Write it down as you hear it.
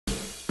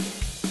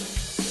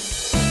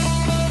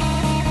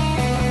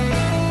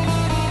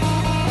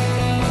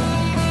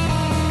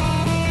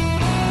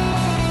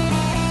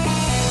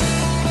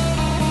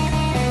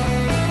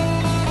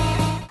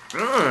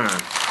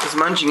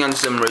munching on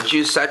some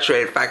reduced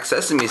saturated fat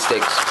sesame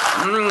sticks.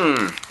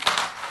 Mmm.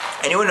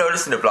 Anyone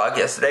notice in the vlog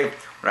yesterday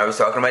when I was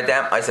talking about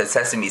them, I said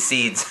sesame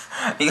seeds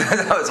because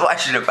I was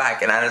watching it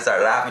back and Anna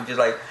started laughing. She's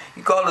like,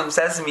 you call them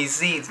sesame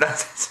seeds, not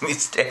sesame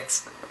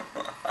sticks.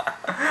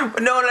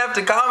 But no one left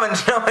a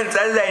comment, no one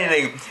says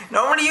anything.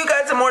 Normally you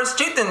guys are more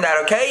astute than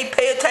that, okay?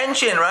 Pay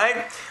attention,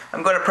 right?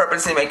 I'm going to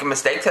purposely make a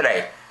mistake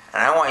today,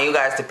 and I want you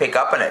guys to pick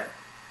up on it,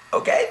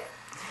 okay?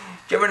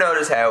 Do you ever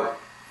notice how,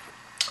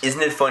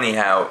 isn't it funny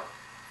how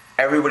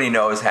everybody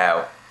knows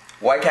how,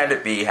 why can't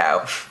it be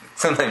how?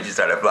 Sometimes you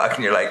start a vlog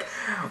and you're like,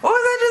 what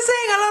was I just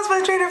saying? I lost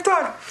my train of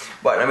thought.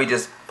 But let me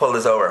just pull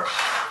this over.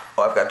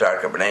 Oh, I've got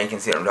darker, but now you can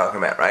see what I'm talking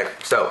about, right?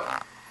 So,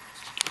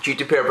 due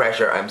to peer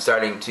pressure, I'm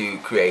starting to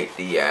create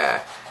the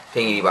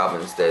thingy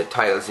bobbins, the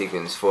title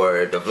sequence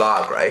for the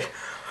vlog, right?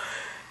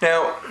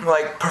 Now,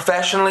 like,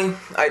 professionally,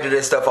 I do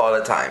this stuff all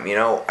the time, you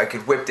know? I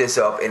could whip this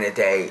up in a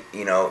day,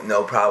 you know,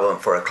 no problem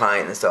for a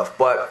client and stuff.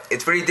 But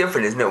it's very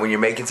different, isn't it, when you're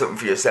making something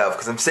for yourself?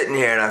 Because I'm sitting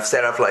here and I've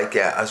set up, like,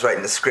 I was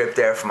writing the script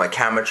there for my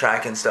camera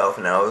track and stuff,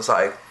 and I was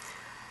like,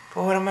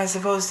 but what am I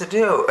supposed to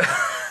do?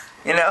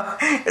 You know?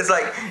 It's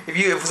like,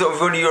 if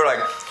one of you are like,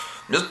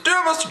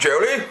 Dear Mr.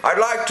 Joly, I'd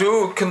like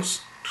to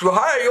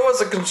hire you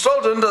as a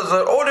consultant, as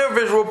an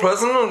audiovisual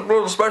person,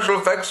 special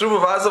effects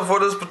supervisor for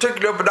this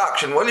particular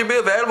production. Will you be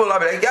available? I'll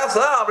be like, yes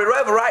sir, I'll be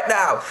available right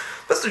now.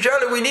 Mr.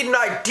 Joly, we need an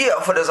idea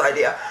for this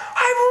idea.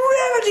 I'm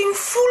riveting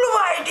full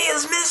of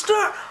ideas, mister.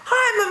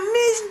 I'm a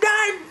missed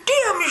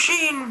idea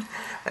machine.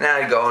 And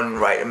then I'd go and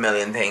write a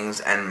million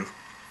things and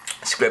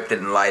script it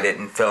and light it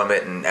and film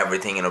it and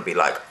everything, and it'll be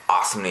like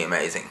awesomely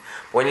amazing.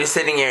 But when you're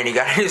sitting here and you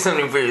gotta do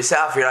something for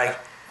yourself, you're like,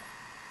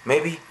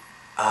 maybe,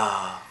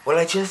 will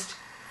I just...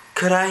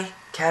 Could I?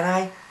 Can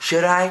I?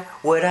 Should I?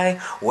 Would I?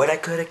 Woulda,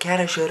 coulda,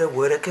 canna, shoulda.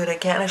 Woulda, coulda,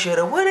 canna,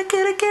 shoulda. Woulda,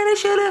 coulda, canna,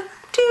 shoulda.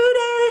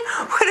 Today.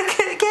 Woulda,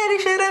 coulda, canna,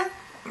 shoulda.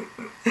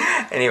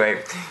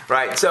 Anyway,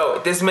 right.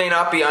 So this may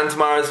not be on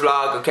tomorrow's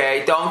vlog.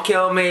 Okay. Don't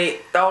kill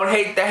me. Don't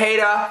hate the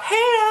hater.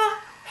 Hater.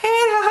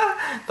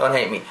 Don't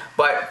hate me.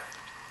 But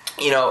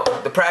you know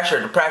the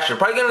pressure.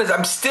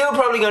 I'm still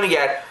probably gonna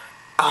get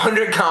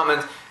 100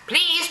 comments.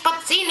 Please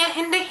put Cena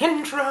in the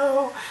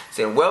intro.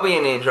 Cena will be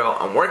in the intro.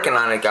 I'm working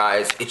on it,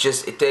 guys.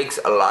 It takes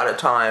a lot of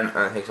time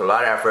and it takes a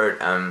lot of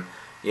effort.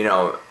 You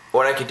know,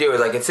 what I could do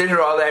is I could sit here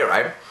all day,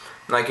 right?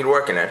 And I could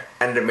work in it,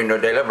 and there'd be no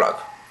daily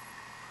vlog.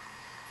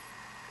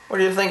 What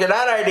do you think of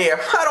that idea?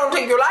 I don't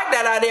think you like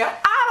that idea.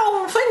 I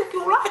don't think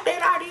you like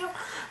that idea.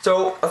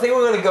 So I think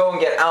we're gonna go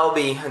and get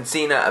Albie and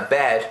Cena a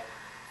bed,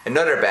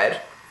 another bed,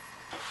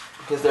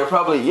 because they're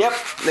probably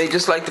they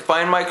just like to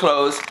find my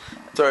clothes.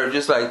 So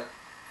just like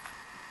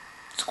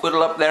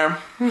squiddle up there.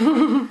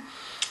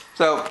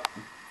 So,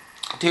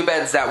 2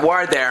 beds that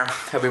were there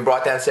have been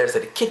brought downstairs to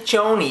the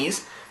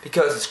kitchenies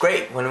because it's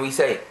great when we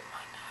say,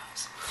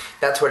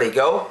 that's where they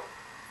go.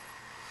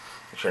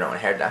 I'm sure no one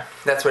heard that.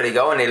 That's where they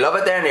go and they love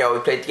it there and they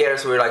always play together,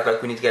 so we're like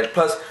we need to get it.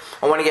 Plus,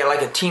 I want to get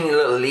like a teeny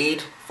little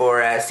lead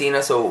for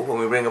Cena, so when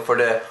we bring her for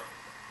the...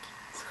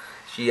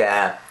 She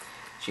has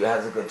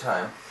a good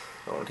time.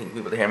 I don't think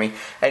people to hear me.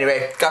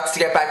 Anyway, got to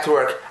get back to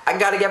work. I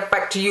gotta get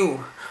back to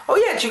you. Oh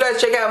yeah, did you guys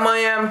check out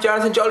my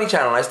Jonathan Joly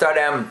channel? I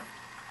started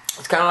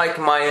it's kind of like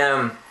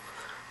my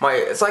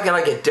it's like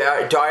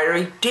a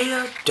diary.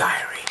 Dear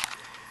diary,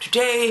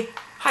 today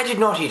I did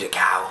not eat a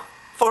cow,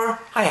 for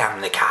I am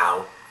the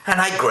cow,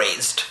 and I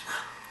grazed.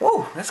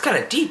 Whoa, that's kind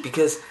of deep,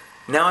 because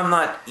now I'm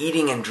not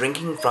eating and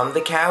drinking from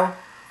the cow.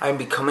 I'm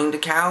becoming the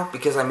cow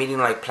because I'm eating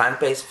like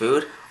plant-based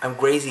food. I'm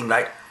grazing,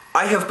 like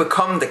I have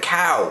become the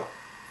cow.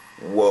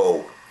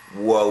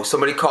 Whoa,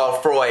 somebody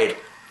call Freud.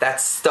 That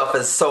stuff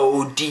is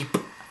so deep.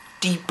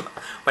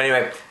 But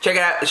anyway, check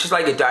it out. It's just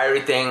like a diary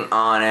thing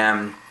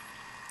on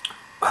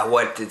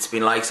what it's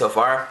been like so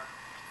far,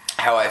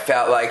 how I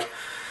felt like,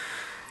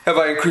 have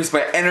I increased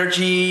my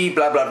energy,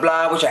 blah blah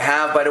blah, which I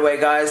have, by the way,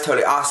 guys.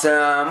 Totally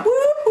awesome.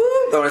 Whoop,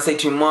 whoop. Don't want to say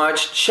too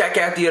much. Check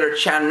out the other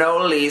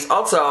channels.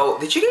 Also,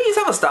 did you get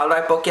yourself a Style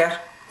Diet book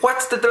yet?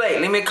 What's the delay?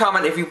 Leave me a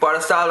comment if you bought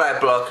a Style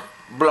Diet book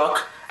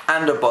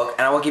and a book,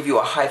 and I will give you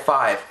a high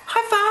five.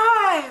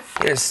 High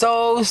five! It is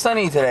so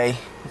sunny today.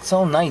 It's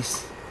so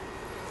nice.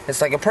 It's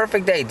like a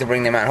perfect day to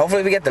bring them out.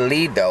 Hopefully we get the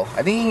lead though.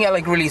 I think you can get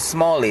like really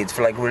small leads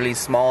for like really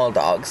small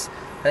dogs.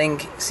 I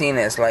think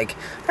Cena is like,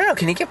 I don't know,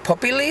 can you get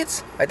puppy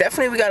leads? We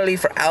got a lead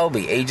for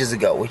Albie ages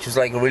ago, which was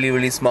like a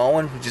really small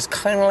one, which is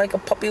kind of like a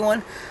puppy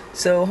one.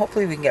 So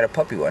hopefully we can get a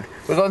puppy one.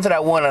 We're going to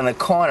that one on the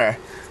corner,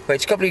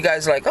 which a couple of you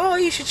guys are like, oh,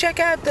 you should check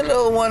out the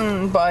little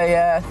one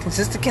by, is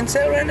this the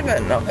Kinsale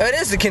roundabout? No, it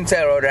is the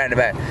Kinsale Road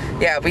roundabout.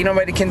 Yeah, but you know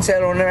by the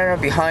Kinsale Road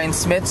roundabout, behind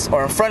Smith's,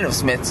 or in front of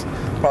Smith's,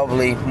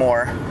 probably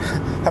more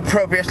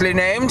appropriately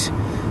named.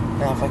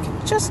 Now if I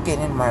can just get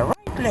in my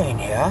right lane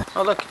here.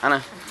 Oh look,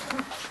 Anna.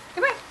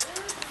 Come here.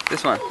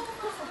 This one.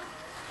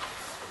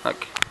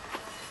 Look.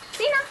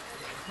 Cena.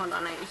 Hold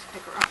on, I need to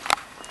pick her up.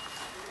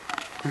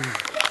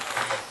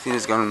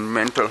 Cena's going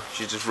mental.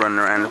 She's just running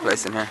around the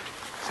place in here.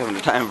 She's having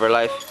the time of her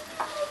life.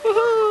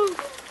 Woohoo!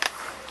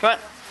 Come on.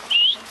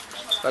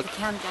 Look. I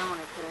calm down when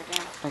I put her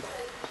down. Look.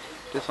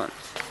 This one.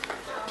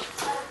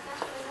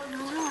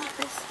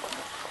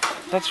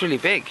 That's really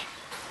big.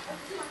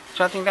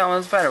 So I think that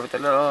one's better with the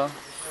little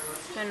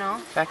I know.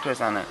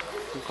 factors on it.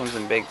 It comes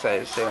in big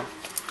size too.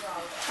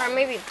 Or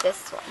maybe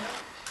this one.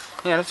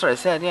 Yeah, that's what I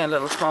said. Yeah, a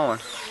little small one.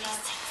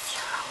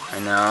 I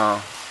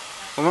know.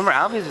 Remember,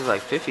 Alfie's is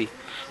like 50.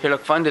 Here,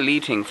 look, find the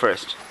lead thing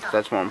first.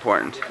 That's more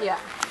important. Yeah.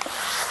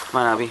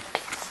 Come on, Albie.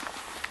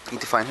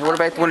 Need to find. Hey, what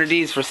about one of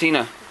these for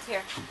Sina? It's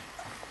here.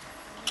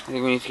 I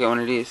think we need to get one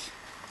of these.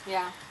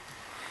 Yeah.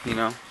 You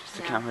know, just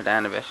to calm her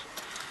down a bit.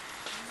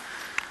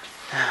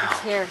 It's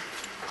here.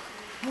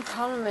 The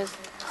problem is,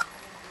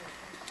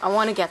 I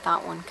want to get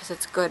that one because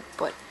it's good,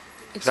 but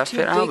it's Does that too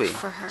fit big Albie?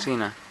 for her.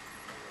 Sina?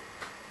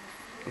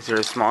 Is there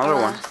a smaller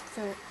one?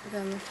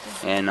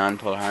 Yeah,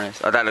 non-pull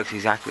harness. Oh, that looks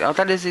exactly. Oh,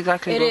 that is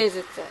exactly. It is.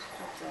 It's it.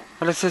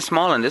 Well, it says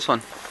small on this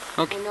one.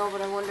 Look. I know,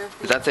 but I wonder if.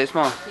 Does that say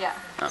small? Yeah.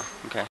 Oh,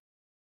 okay.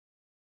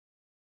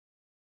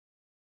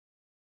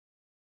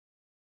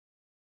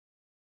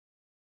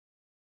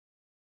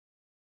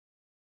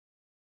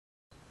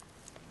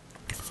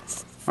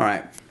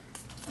 Alright.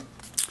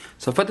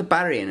 So put the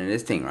battery in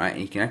this thing, right?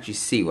 And you can actually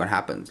see what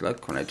happens.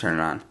 Look, when I turn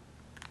it on.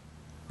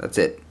 That's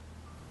it.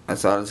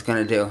 That's all it's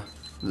gonna do.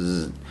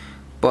 Zzz.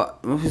 But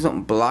there's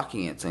something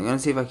blocking it, so I'm gonna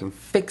see if I can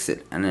fix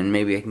it, and then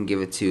maybe I can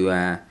give it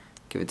to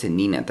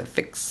Nina to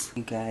fix.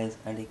 You guys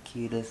are the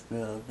cutest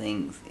little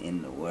things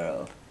in the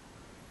world.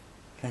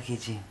 Look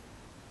at you.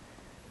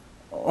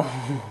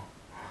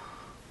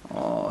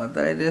 Oh,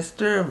 did I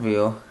disturb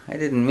you? I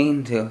didn't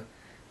mean to.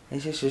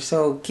 It's just you're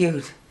so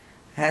cute.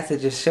 I had to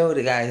just show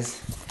the guys.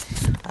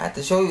 I had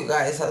to show you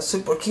guys how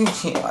super cute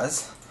she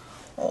was.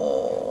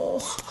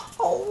 Oh,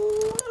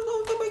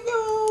 look at my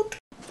goat.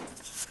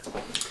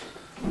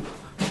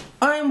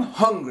 I'm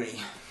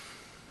hungry.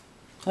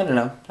 I don't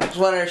know. I just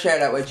wanted to share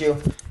that with you.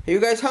 Are you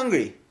guys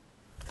hungry?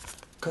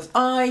 Because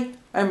I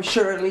am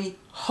surely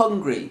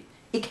hungry.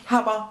 Ich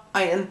habe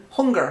einen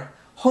Hunger.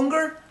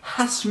 Hunger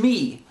has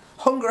me.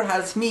 Hunger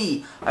has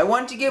me. I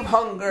want to give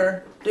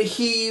hunger the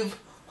heave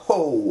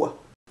ho.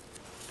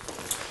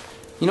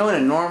 You know, in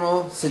a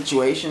normal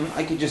situation,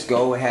 I could just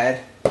go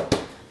ahead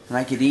and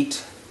I could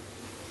eat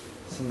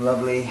some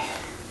lovely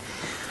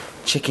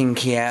chicken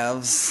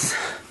calves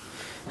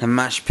and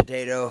mashed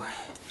potato.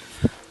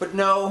 But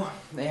no,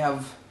 they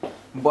have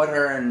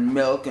butter and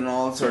milk and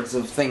all sorts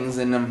of things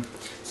in them.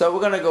 So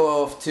we're gonna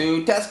go off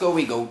to Tesco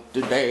we go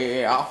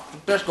today. Off to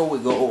Tesco we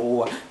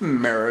go.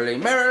 Merrily,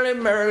 merrily,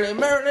 merrily,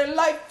 merrily,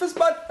 life is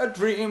but a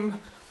dream.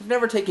 We've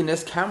never taken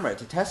this camera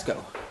to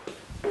Tesco.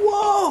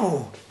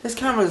 Whoa! This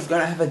camera is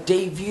gonna have a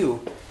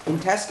debut in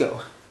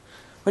Tesco.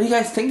 What do you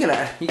guys think of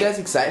that? You guys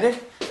excited?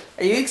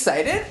 Are you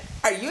excited?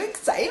 Are you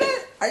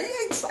excited? Are you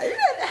excited?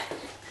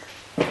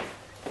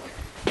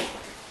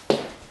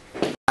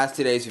 Last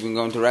 2 days we've been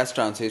going to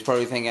restaurants, so he's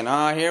probably thinking,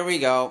 oh, here we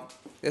go.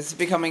 This is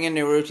becoming a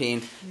new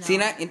routine. No.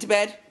 Sina, into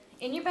bed.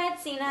 In your bed,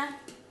 Sina.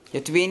 You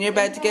have to be in your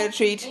bed to get a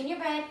treat. In your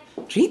bed.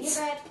 Treats?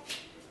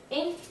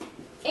 In your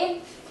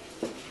bed.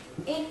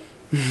 In.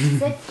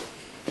 Sit.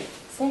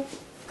 Sit.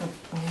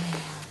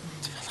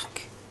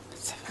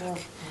 Let's have a look.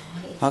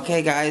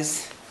 Okay,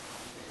 guys.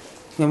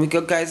 Can we go,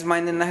 guys,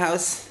 mind in the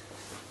house?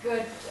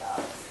 Good job.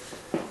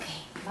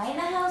 Okay, mind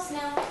the house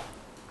now.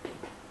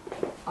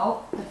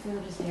 Oh, the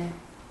food is here.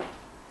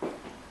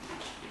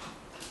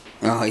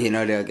 Oh, you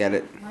know they'll get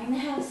it. Mind the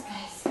house,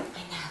 guys.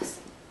 Mind the house.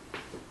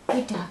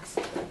 Good dogs.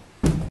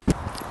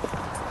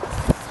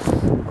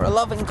 We're a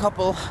loving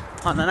couple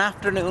on an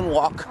afternoon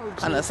walk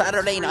on a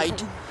Saturday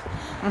night.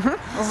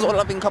 This is what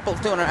loving couples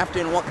do on an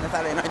afternoon walk on a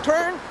Saturday night.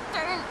 Turn!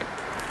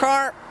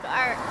 Car!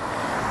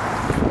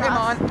 Game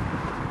on!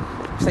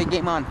 Say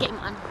game on. Game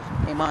on.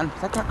 Game on.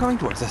 Is that car coming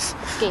towards us?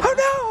 Game Oh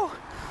no!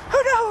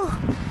 Oh no!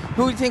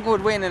 Who do you think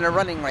would win in a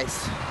running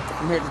race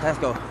from here to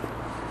Tesco?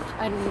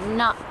 I'm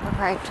not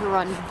prepared to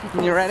run.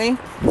 You ready?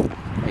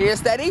 Are you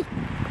steady?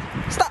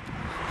 Stop!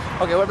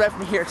 Okay, what about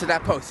from here to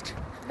that post?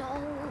 No.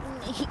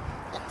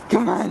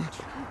 Come on!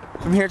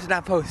 From here to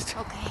that post.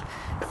 Okay.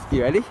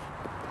 You ready?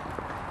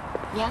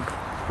 Yeah.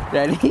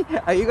 Ready?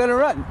 Are you gonna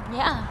run?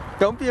 Yeah.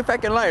 Don't be a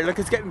fucking liar. Look,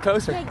 it's getting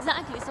closer. Yeah,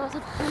 exactly. So it's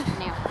a food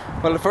now.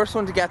 Well, the first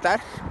one to get that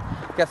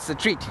gets the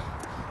treat.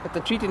 Get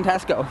the treat in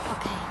Tesco.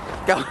 Okay.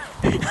 Go.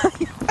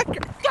 I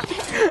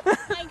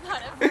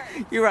got it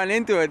first. You ran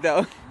into it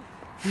though.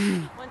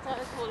 Once I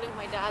was holding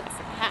my dad's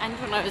hand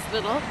when I was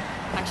little.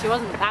 Actually, it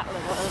wasn't that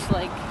little. I was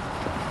like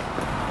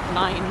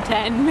 9,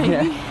 10 maybe.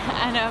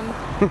 Yeah.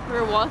 And we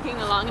were walking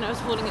along and I was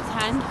holding his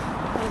hand.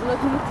 I was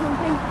looking at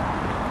something.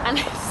 And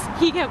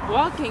he kept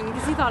walking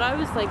because he thought I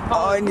was like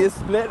oh, and you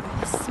split?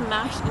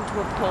 Smashed into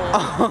a pole.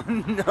 Oh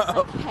no.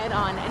 Like head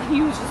on. And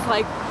he was just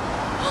like,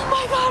 oh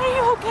my god, are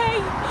you okay?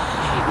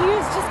 He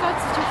was just got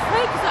such a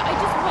fright because I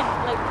just went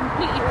like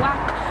completely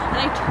whack. And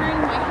I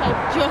turned my head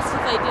just as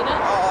I did it.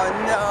 Oh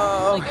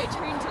no. Like I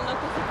turned to look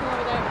at the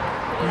over there.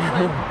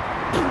 But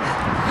it was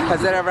like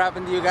has that ever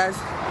happened to you guys?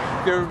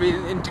 Have you ever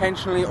been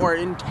intentionally a word?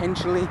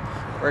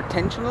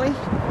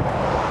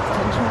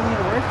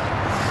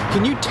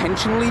 Can you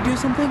intentionally do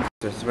something?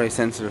 It's very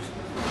sensitive.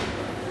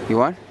 You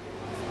want?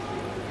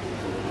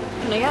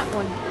 Can I get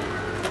one?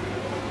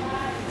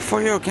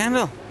 €4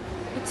 candle.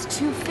 It's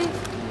 250.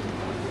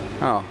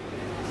 Oh.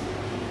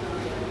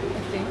 I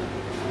think.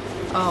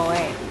 Oh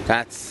wait.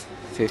 That's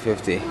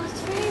 250. Oh,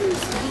 it's very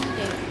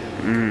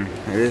misleading.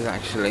 It is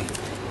actually.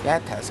 Yeah,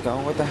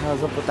 Tesco, what the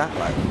hell's up with that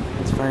like?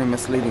 It's very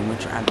misleading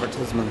with your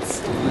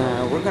advertisements.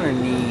 We're gonna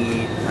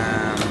need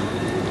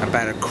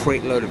about a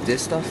crate load of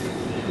this stuff,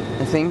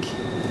 I think.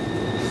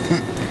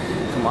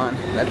 Come on,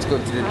 let's go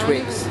to the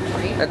twigs.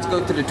 Let's go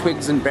to the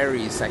twigs and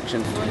berries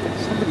section.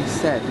 Somebody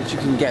said that you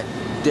can get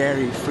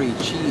dairy-free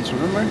cheese,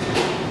 remember? I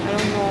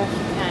don't know if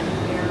you can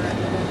here. I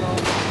don't know.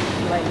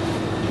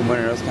 Like In one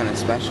of those kind of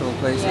special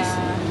places.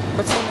 Yeah.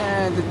 What's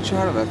in the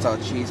Charlotte? That's all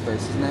cheese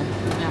based, isn't it?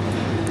 Yeah.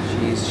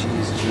 Cheese.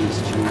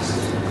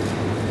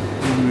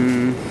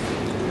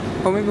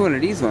 Oh, maybe one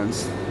of these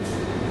ones.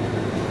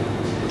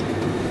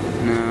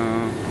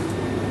 No.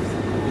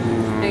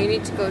 No, you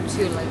need to go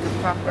to like a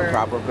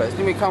proper place.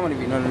 Leave me a comment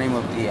if you know the name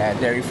of the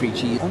dairy-free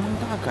cheese. Oh my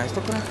god, guys,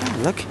 look what I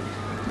found. Look.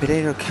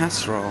 Potato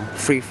casserole,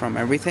 free from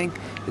everything.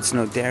 It's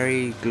no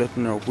dairy,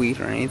 gluten, or wheat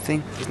or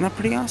anything. Isn't that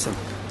pretty awesome?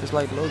 There's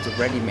like loads of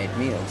ready-made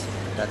meals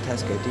that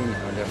Tesco do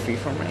now, and they're free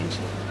from range.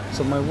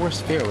 So my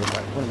worst fear was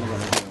like, what am I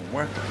going to do at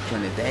work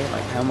during the day?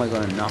 Like, how am I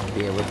going to not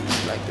be able to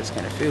eat like this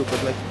kind of food?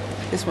 But like,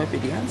 this might be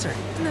the answer.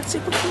 Isn't that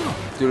super cool?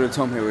 The rule of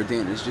thumb here we're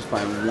doing is just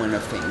buying one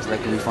of things.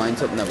 Like, if we find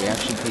something that we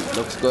actually think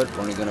looks good,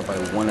 we're only going to buy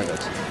one of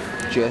it,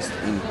 just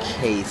in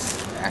case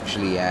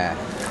actually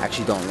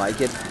don't like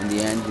it in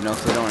the end, you know,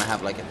 so we don't want to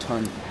have like a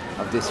ton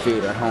of this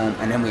food at home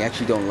and then we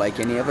actually don't like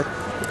any of it.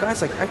 But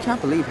guys, like, I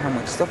can't believe how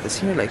much stuff is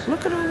here. Like,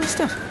 look at all this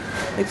stuff.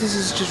 Like, this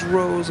is just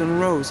rows and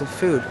rows of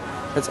food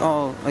that's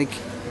all like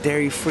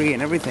dairy free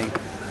and everything.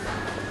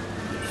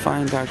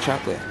 Fine dark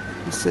chocolate.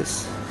 What's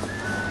this?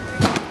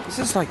 This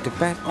is like the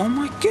best. Oh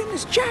my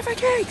goodness, Jaffa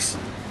cakes!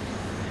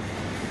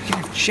 You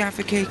can have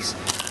Jaffa cakes,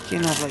 you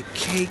can have like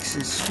cakes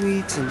and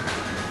sweets, and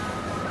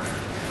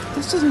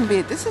this isn't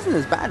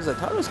as bad as I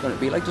thought it was going to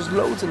be. Like, there's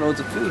loads and loads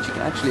of food you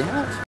can actually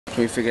have. So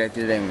we figured out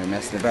the other day when we were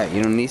messing about,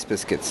 you know, these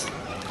biscuits,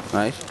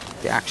 right?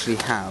 They actually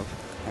have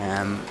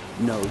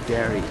no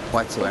dairy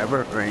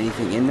whatsoever or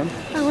anything in them.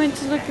 I went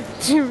to look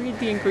to read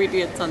the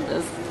ingredients on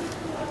this.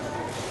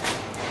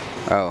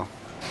 Oh,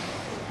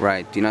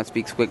 right. Do you not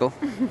speak squiggle?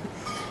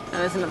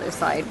 That was another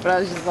side, but I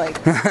was just like...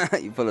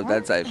 You pull up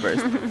that side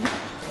first.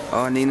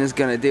 Oh, Nina's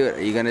gonna do it.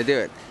 Are you gonna do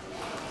it?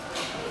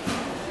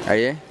 Are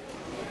you?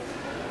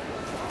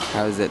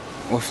 How is it?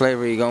 What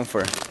flavor are you going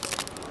for?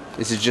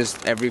 This is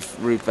just every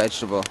root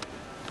vegetable.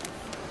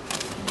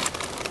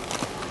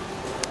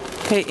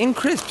 Hey, in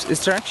crisps,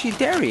 is there actually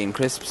dairy in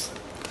crisps?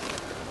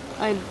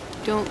 I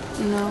don't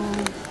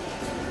know.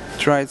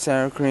 Dried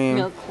sour cream.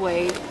 Milk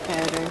whey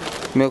powder.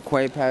 Milk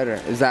whey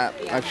powder. Is that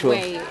actual?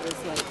 Whey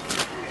is like...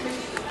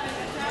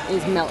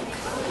 is milk.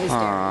 Is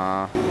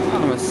Aww.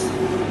 Hummus.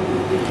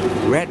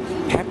 Red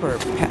pepper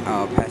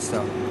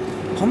pesto.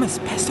 Hummus.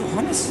 Pesto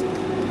hummus?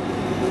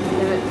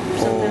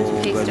 Sometimes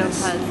pesto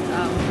goodness. has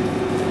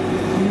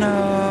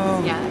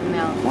No. yeah,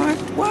 milk.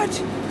 What?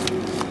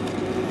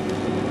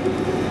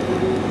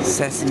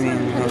 Sesame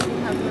and milk.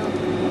 Have milk.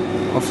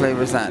 What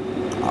flavor is that?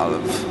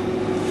 Olive.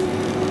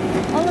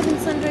 Olive and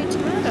sun-dried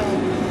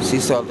tomato. Sea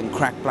salt and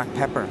cracked black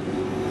pepper.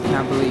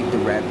 Can't believe the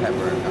red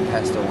pepper and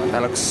pesto one.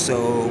 That looks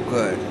so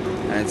good.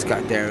 And it's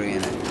got dairy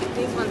in it.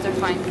 These ones are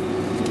fine.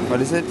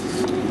 What is it?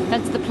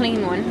 That's the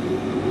plain one.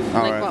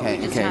 Oh, like what we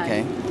just had.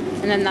 okay.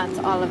 And then that's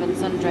olive and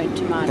sun-dried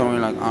tomato. Don't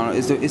really like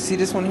olive. See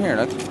this one here?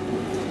 Look.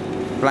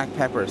 Black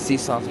pepper, sea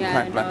salt, and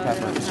cracked black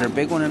pepper. Is there a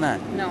big one in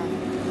that? No.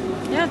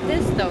 Yeah,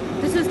 this though.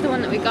 This is the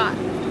one that we got.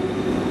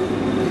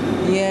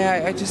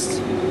 Yeah, I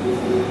just...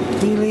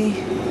 Really?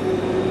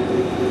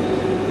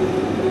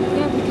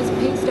 Yeah, because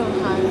pesto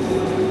has...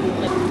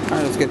 like...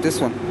 Alright, let's get this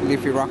one.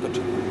 Leafy rocket.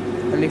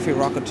 A leafy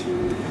rocket.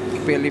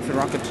 Could be a leafy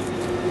rocket.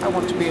 I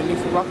want to be a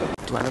leafy rocket.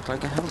 Do I look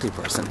like a healthy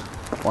person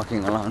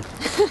walking along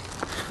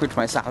with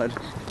my salad?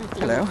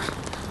 Hello?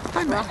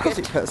 I'm a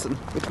healthy person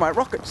with my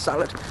rocket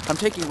salad. I'm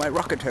taking my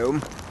rocket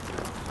home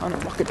on a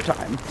rocket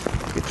time.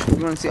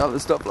 You want to see all the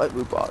stuff like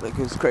we bought? Like, it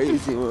was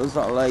crazy. It was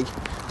all like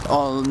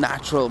all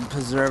natural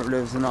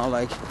preservatives and all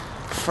like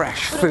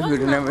fresh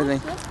food and everything.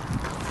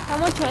 How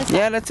much was that?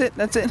 Yeah, that's it.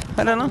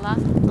 I don't know.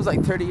 It was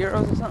like 30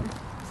 euros or something.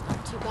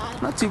 Not too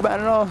bad. Not too bad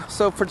at all.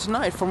 So for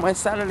tonight, for my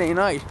Saturday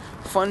night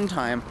fun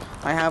time,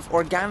 I have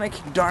organic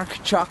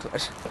dark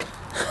chocolate.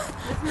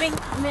 With mint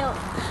milk.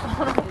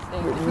 What am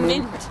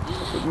I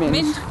saying?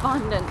 Mint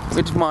fondant.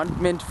 With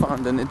mint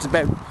fondant. It's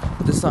about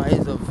the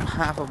size of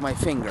half of my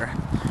finger.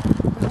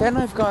 Then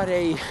I've got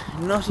a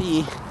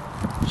nutty,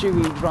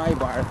 chewy dry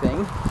bar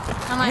thing.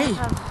 Hey,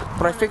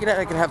 but I figured out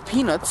I could have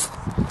peanuts,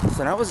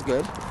 so that was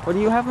good. What are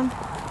you having?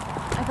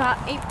 I got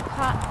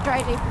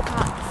dried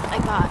apricots. I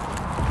got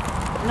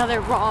another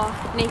raw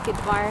naked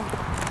bar,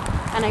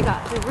 and I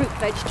got the root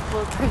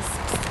vegetable crisps.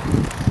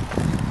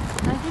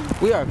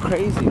 We are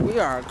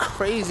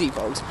crazy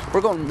folks. We're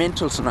going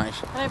mental tonight.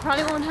 And I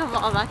probably won't have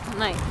all that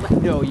tonight. But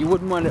no, you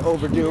wouldn't want to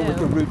overdo it with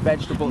the root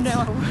vegetables.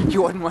 No.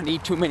 You wouldn't want to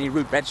eat too many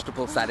root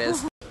vegetables, that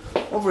is.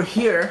 Over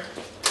here,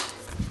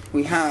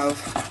 we have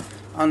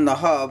on the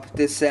hob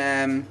this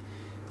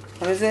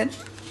what is it?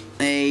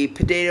 A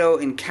potato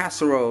in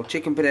casserole,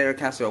 chicken potato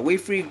casserole,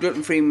 wheat-free,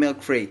 gluten-free,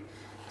 milk-free.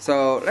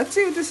 So let's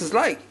see what this is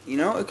like. You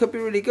know, it could be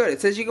really good. It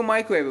says you can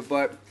microwave it,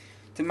 but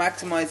to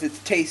maximize its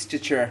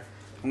tastature,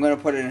 I'm gonna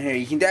put it in here.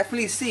 You can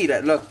definitely see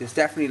that. Look, there's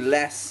definitely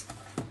less.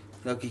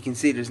 Look, you can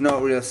see there's no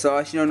real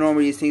sauce. You know,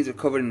 normally these things are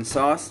covered in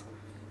sauce.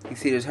 You can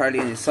see there's hardly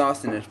any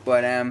sauce in it.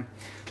 But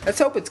let's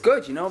hope it's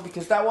good. You know,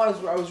 because I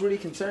was really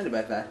concerned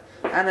about that.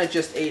 And I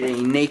just ate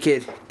a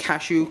naked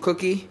cashew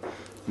cookie.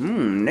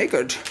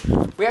 Naked.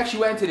 We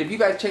actually went to if you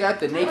guys check out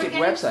the Naked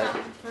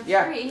website.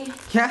 Yeah. Free.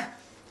 Yeah.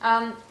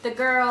 The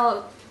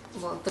girl,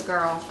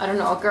 I don't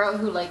know, a girl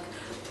who like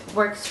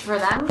works for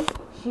them,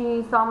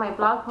 she saw my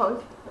blog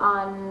post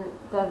on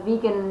the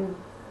vegan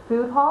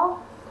food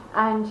hall,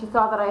 and she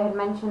saw that I had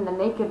mentioned the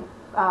Naked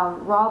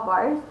raw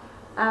bars,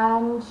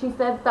 and she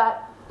said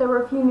that there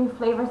were a few new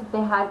flavors that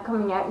they had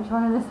coming out, and she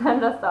wanted to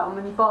send us some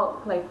in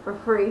bulk, like for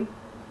free.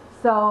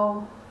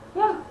 So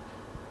yeah,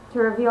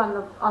 to review on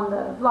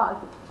the vlog.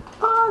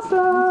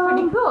 Awesome! It's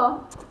pretty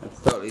cool.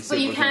 That's totally super.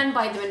 But you can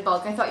buy them in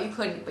bulk. I thought you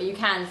couldn't, but you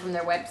can from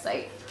their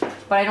website.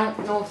 But I don't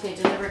know if they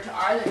deliver to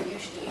Ireland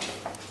usually.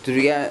 Did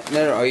we get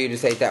another? Oh, you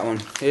just ate that one.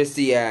 Here's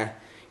the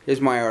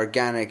here's my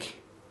organic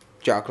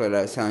chocolate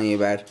I was telling you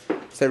about.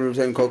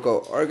 7%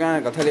 cocoa,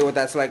 organic. I'll tell you what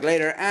that's like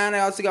later. And I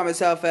also got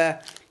myself look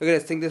at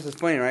this. I think this is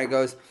funny, right? It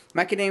goes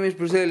macadamias,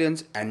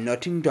 Brazilians, and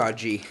nothing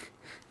dodgy.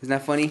 Isn't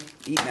that funny?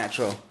 Eat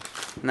natural.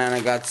 And then I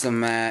got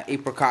some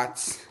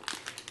apricots.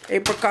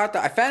 Apricot.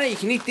 I found out you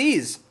can eat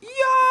these. Yum!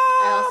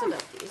 I also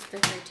got these. They're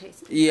very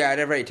tasty. Yeah,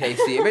 they're very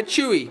tasty. A bit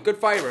chewy. Good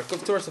fiber.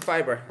 Good source of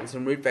fiber. And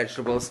some root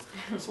vegetables.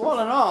 So all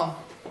in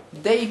all,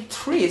 day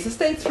 3. Is this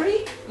day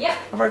 3? Yeah.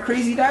 Of our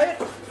crazy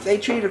diet? Day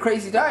 3 of the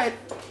crazy diet.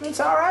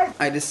 It's alright.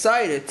 I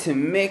decided to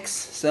mix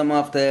some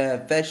of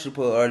the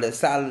vegetable or the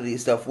salady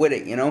stuff with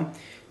it, you know?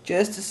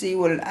 Just to see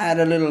would it add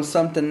a little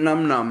something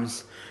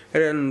num-nums.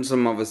 And then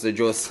some of us are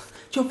just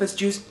Jolys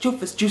juice,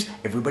 Jolys juice.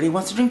 Everybody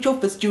wants to drink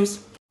Jolys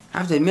juice. I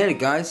have to admit it,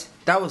 guys.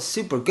 That was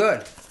super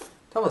good.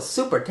 That was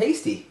super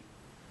tasty.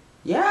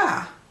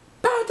 Yeah.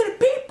 Power to the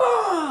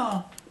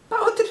people.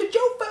 Power to the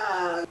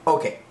Jolys.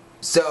 Okay.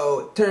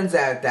 So, turns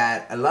out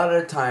that a lot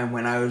of the time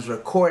when I was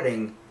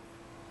recording,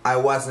 I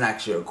wasn't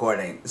actually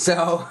recording.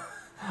 So,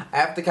 I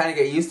have to kind of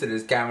get used to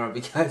this camera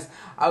because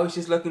I was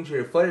just looking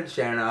through the footage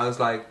there and I was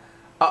like,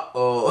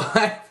 uh-oh. I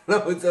have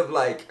loads of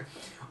like,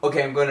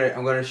 okay, I'm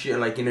gonna shoot,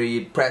 like, you know,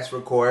 you'd press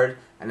record.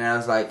 And then I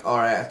was like,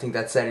 alright, I think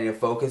that's setting the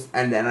focus.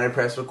 And then I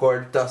press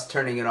record, thus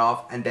turning it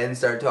off, and then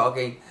start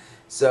talking.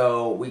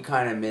 So we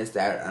kind of missed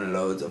out on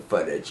loads of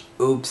footage.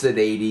 Oops at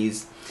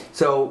 80s.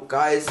 So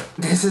guys,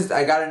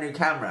 I got a new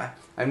camera.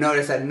 I've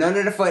noticed that none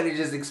of the footage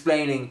is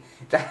explaining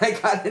that I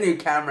got a new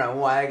camera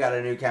and why I got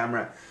a new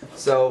camera.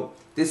 So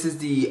this is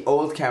the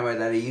old camera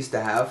that I used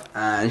to have.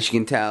 And as you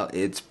can tell,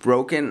 it's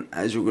broken,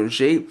 as you're going to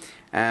see.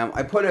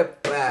 I put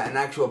up an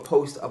actual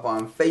post up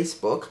on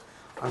Facebook.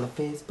 On the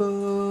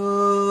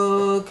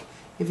Facebook,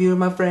 if you're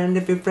my friend,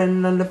 if you're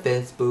friend on the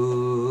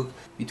Facebook.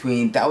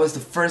 That was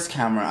the first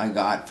camera I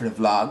got for the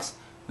vlogs,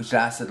 which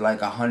lasted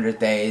like 100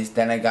 days.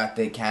 Then I got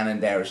the Canon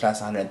there, which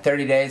lasted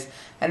 130 days.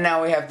 And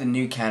now we have the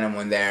new Canon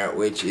one there,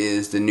 which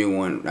is the new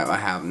one that I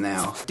have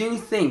now. I do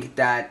think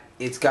that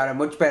it's got a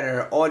much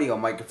better audio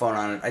microphone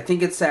on it. I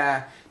think it's,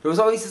 there was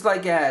always this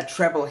like a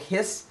treble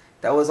hiss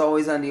that was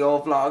always on the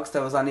old vlogs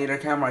that was on the other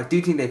camera. I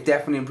do think they've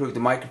definitely improved the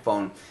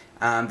microphone.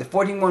 The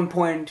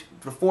 14.1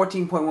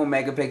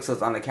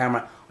 megapixels on the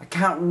camera, I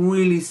can't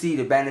really see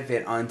the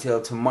benefit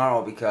until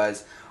tomorrow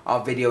because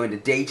I'll video in the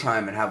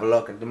daytime and have a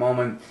look. At the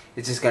moment,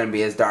 it's just going to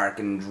be as dark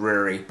and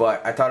dreary.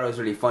 But I thought it was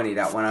really funny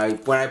that when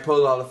I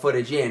pulled all the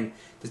footage in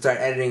to start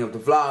editing up the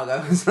vlog,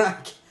 I was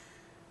like,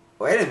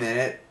 wait a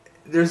minute,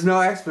 there's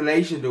no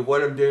explanation to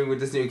what I'm doing with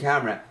this new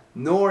camera.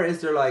 Nor is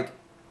there like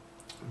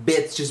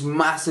bits, just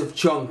massive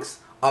chunks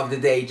of the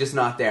day just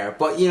not there.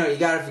 But you know, you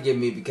gotta forgive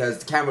me because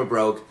the camera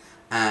broke.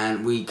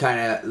 And we kind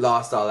of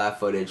lost all that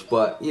footage.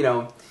 But, you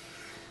know,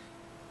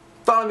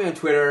 follow me on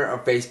Twitter or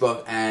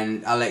Facebook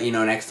and I'll let you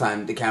know next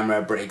time the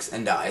camera breaks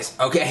and dies.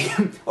 Okay?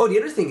 Oh, the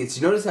other thing is,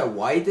 you notice how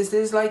wide this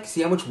is? Like,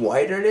 see how much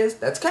wider it is?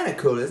 That's kind of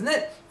cool, isn't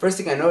it? First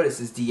thing I noticed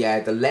is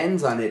the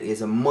lens on it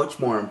is a much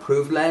more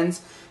improved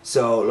lens.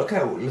 So, look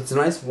how, it's a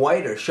nice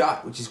wider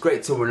shot, which is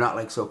great. So we're not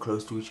like so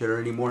close to each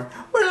other anymore.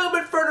 We're a little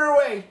bit further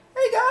away.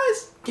 Hey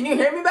guys, can you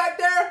hear me back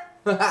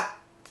there?